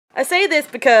I say this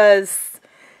because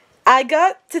I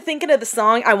got to thinking of the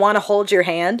song I Want to Hold Your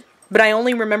Hand, but I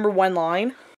only remember one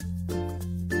line.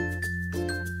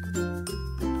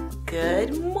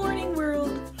 Good morning,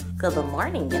 world. Good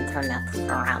morning, internet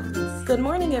friends. Good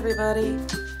morning, everybody.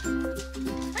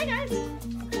 Hi, guys.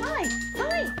 Hi.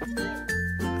 Hi.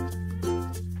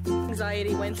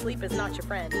 Anxiety when sleep is not your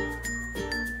friend.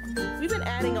 We've been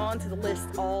adding on to the list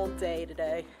all day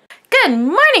today. Good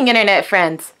morning, internet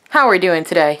friends. How are we doing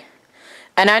today?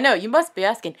 And I know you must be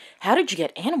asking, how did you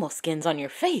get animal skins on your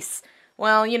face?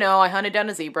 Well, you know, I hunted down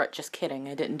a zebra. Just kidding,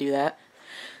 I didn't do that.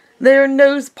 They're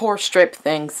nose pore strip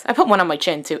things. I put one on my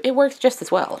chin too. It works just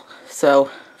as well. So,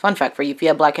 fun fact for you, if you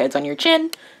have blackheads on your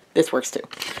chin, this works too.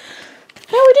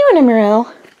 How are we doing, Emerald?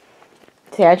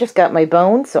 See, I just got my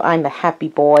bone, so I'm the happy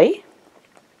boy.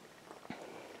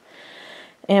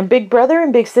 And big brother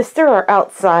and big sister are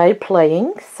outside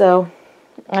playing, so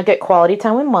I get quality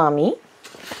time with mommy.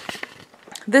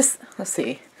 Let's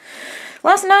see.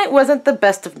 Last night wasn't the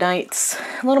best of nights.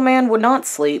 Little man would not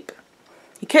sleep.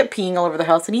 He kept peeing all over the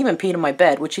house and even peed in my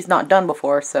bed, which he's not done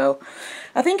before, so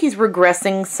I think he's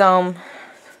regressing some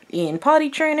in potty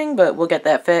training, but we'll get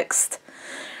that fixed.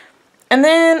 And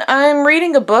then I'm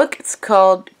reading a book. It's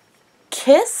called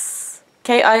Kiss,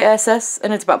 K-I-S-S,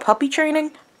 and it's about puppy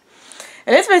training.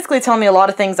 And it's basically telling me a lot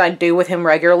of things I do with him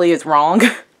regularly is wrong.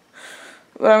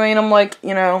 But I mean, I'm like,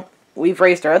 you know, we've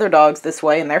raised our other dogs this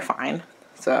way and they're fine.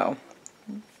 So,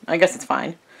 I guess it's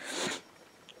fine.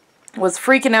 Was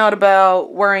freaking out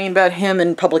about worrying about him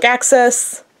in public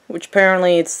access, which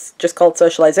apparently it's just called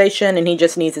socialization and he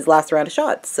just needs his last round of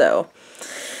shots. So,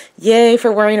 yay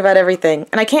for worrying about everything.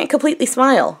 And I can't completely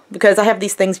smile because I have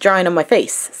these things drying on my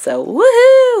face. So,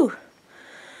 woohoo!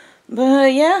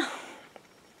 But yeah.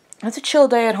 It's a chill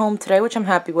day at home today, which I'm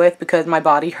happy with because my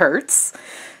body hurts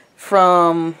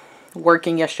from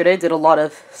working yesterday. Did a lot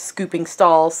of scooping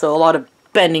stalls, so a lot of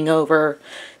bending over,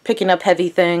 picking up heavy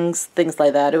things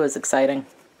like that. It was exciting.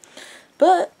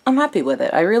 But I'm happy with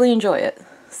it. I really enjoy it.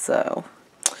 So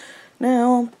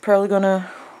now I'm probably going to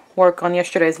work on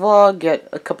yesterday's vlog, get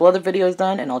a couple other videos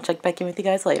done, and I'll check back in with you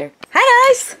guys later. Hi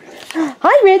guys!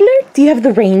 Hi Riddler! Do you have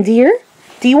the reindeer?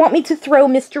 Do you want me to throw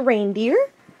Mr. Reindeer?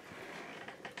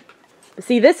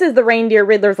 See, this is the reindeer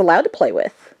Riddler's allowed to play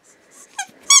with.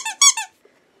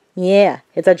 Yeah,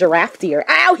 it's a giraffe deer.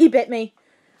 Ow, he bit me.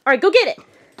 Alright, go get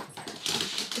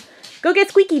it. Go get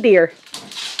Squeaky Deer.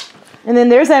 And then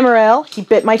there's Emerald. He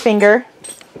bit my finger.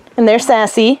 And there's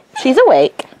Sassy. She's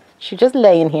awake. She's just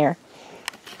laying here.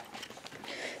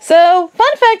 So,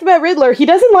 fun fact about Riddler, he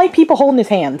doesn't like people holding his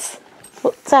hands.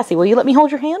 Well, Sassy, will you let me hold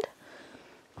your hand?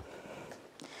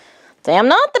 See, I'm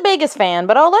not the biggest fan,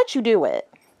 but I'll let you do it.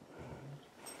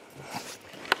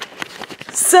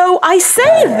 So, I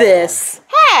say this.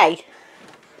 Hey!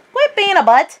 Quit being a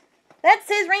butt. That's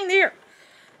his reindeer.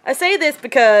 I say this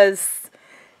because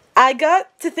I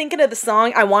got to thinking of the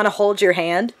song I Want to Hold Your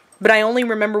Hand, but I only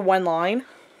remember one line.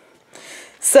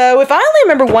 So, if I only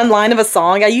remember one line of a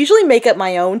song, I usually make up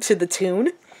my own to the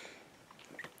tune.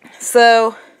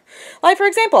 So, like for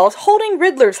example, I was holding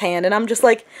Riddler's hand, and I'm just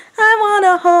like, I want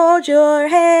to hold your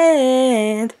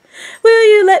hand. Will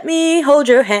you let me hold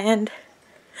your hand?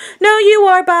 No, you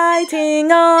are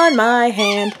biting on my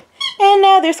hand. And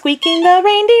now they're squeaking the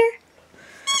reindeer.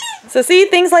 So see,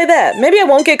 things like that. Maybe I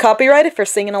won't get copyrighted for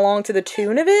singing along to the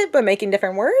tune of it, but making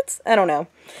different words? I don't know.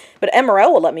 But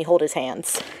Emerald will let me hold his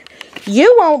hands.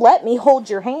 You won't let me hold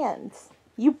your hands.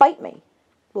 You bite me,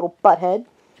 little butthead.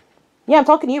 Yeah, I'm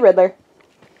talking to you, Riddler.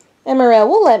 Emerald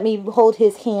will let me hold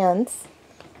his hands.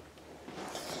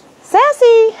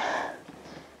 Sassy!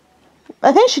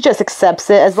 I think she just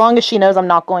accepts it as long as she knows I'm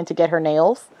not going to get her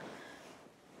nails.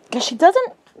 Because she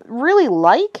doesn't really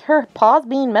like her paws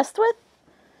being messed with.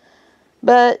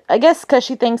 But I guess because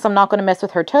she thinks I'm not going to mess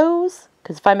with her toes.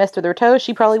 Because if I messed with her toes,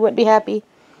 she probably wouldn't be happy.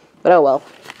 But oh well.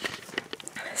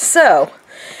 So,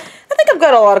 I think I've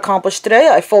got a lot accomplished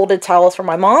today. I folded towels for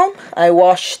my mom. I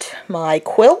washed my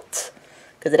quilt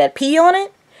because it had pee on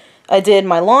it. I did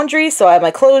my laundry, so I have my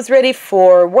clothes ready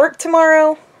for work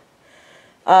tomorrow.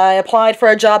 I applied for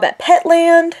a job at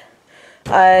Petland.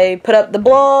 I put up the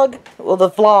blog, well the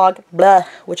vlog, blah,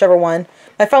 whichever one.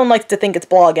 My phone likes to think it's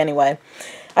blog anyway.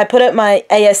 I put up my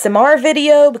ASMR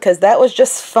video because that was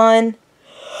just fun.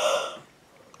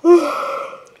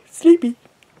 Sleepy.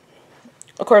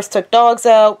 Of course, took dogs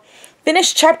out.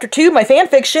 Finished chapter 2, my fan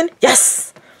fiction.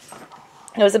 Yes!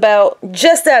 It was about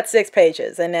just at 6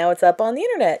 pages, and now it's up on the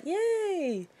internet.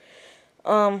 Yay!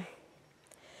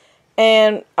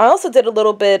 And I also did a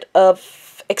little bit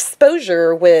of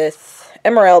exposure with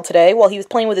Emerald today while he was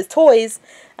playing with his toys.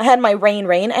 I had my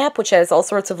Rain app, which has all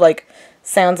sorts of like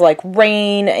sounds like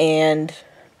rain and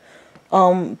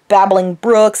babbling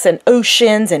brooks and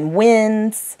oceans and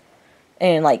winds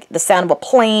and like the sound of a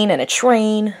plane and a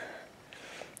train.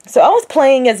 So I was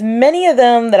playing as many of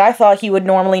them that I thought he would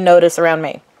normally notice around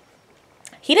me.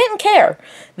 He didn't care.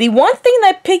 The one thing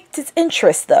that piqued his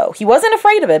interest, though, he wasn't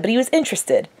afraid of it, but he was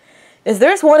interested, is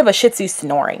there's one of a Shih Tzu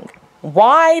snoring.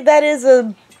 Why that is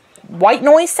a white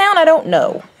noise sound, I don't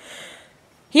know.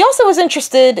 He also was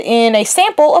interested in a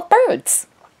sample of birds.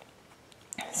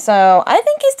 So I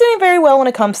think he's doing very well when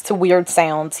it comes to weird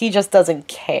sounds. He just doesn't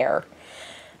care.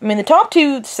 I mean, the top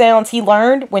two sounds he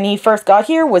learned when he first got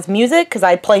here was music, because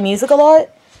I play music a lot,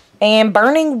 and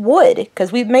burning wood,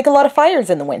 because we make a lot of fires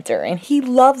in the winter, and he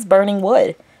loves burning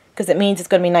wood, because it means it's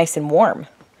going to be nice and warm.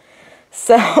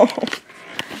 So, what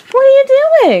are you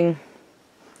doing?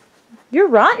 You're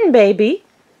rotten, baby.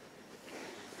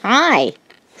 Hi.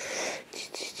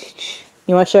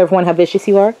 You want to show everyone how vicious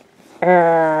you are?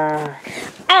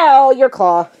 Ow, your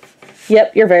claw.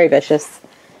 Yep, you're very vicious.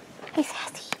 Hey,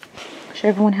 Sassy. Show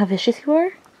everyone how vicious you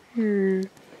are.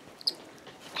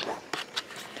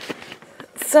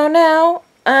 So now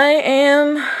I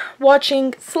am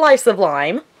watching Slice of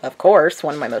Lime. Of course,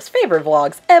 one of my most favorite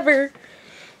vlogs ever.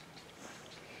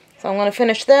 So I'm going to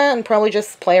finish that and probably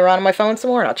just play around on my phone some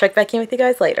more, and I'll check back in with you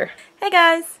guys later. Hey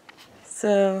guys!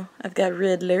 So, I've got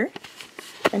Riddler,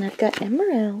 and I've got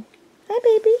Emerald. Hi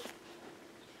baby!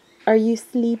 Are you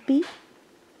sleepy?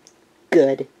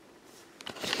 Good.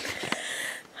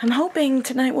 I'm hoping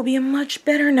tonight will be a much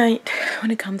better night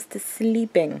when it comes to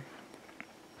sleeping.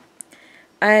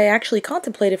 I actually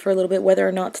contemplated for a little bit whether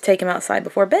or not to take him outside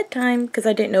before bedtime, because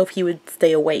I didn't know if he would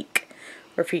stay awake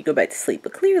or if he'd go back to sleep,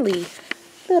 but clearly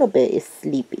a little bit is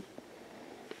sleepy.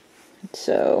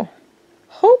 So,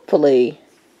 hopefully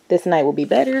this night will be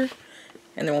better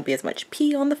and there won't be as much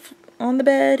pee on the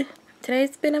bed.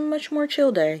 Today's been a much more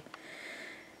chill day.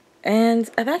 And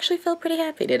I've actually felt pretty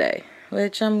happy today,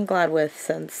 which I'm glad with,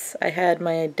 since I had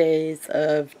my days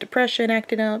of depression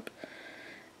acting up,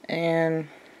 and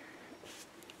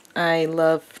I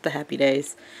love the happy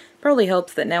days. Probably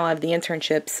helps that now I have the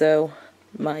internship, so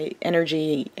my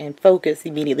energy and focus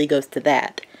immediately goes to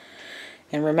that.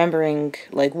 And remembering,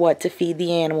 like, what to feed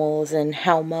the animals and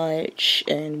how much,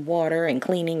 and water and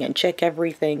cleaning and check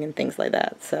everything and things like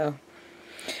that. So,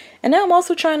 and now I'm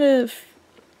also trying to,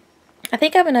 I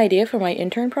think I have an idea for my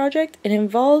intern project. It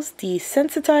involves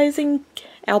desensitizing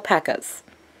alpacas,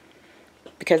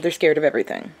 because they're scared of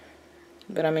everything.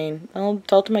 But I mean, I'll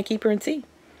talk to my keeper and see.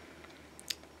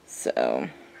 So,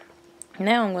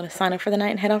 now I'm going to sign up for the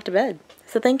night and head off to bed.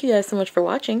 So thank you guys so much for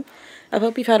watching. I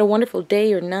hope you've had a wonderful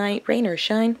day or night, rain or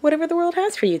shine, whatever the world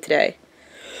has for you today.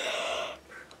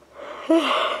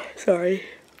 Sorry.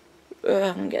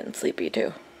 I'm getting sleepy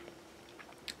too.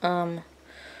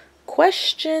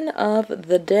 Question of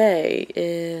the day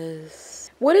is,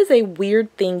 what is a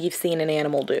weird thing you've seen an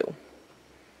animal do?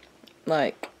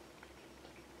 Like,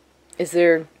 is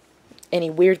there any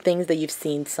weird things that you've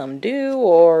seen some do,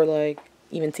 or like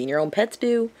even seen your own pets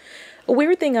do? A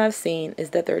weird thing I've seen is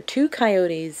that there are 2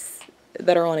 coyotes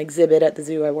that are on exhibit at the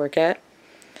zoo I work at,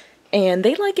 and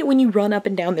they like it when you run up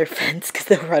and down their fence because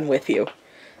they'll run with you.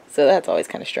 So that's always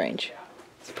kind of strange.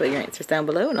 So put your answers down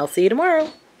below, and I'll see you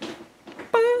tomorrow.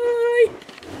 Bye!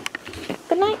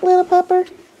 Good night, little pupper.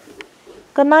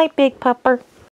 Good night, big pupper.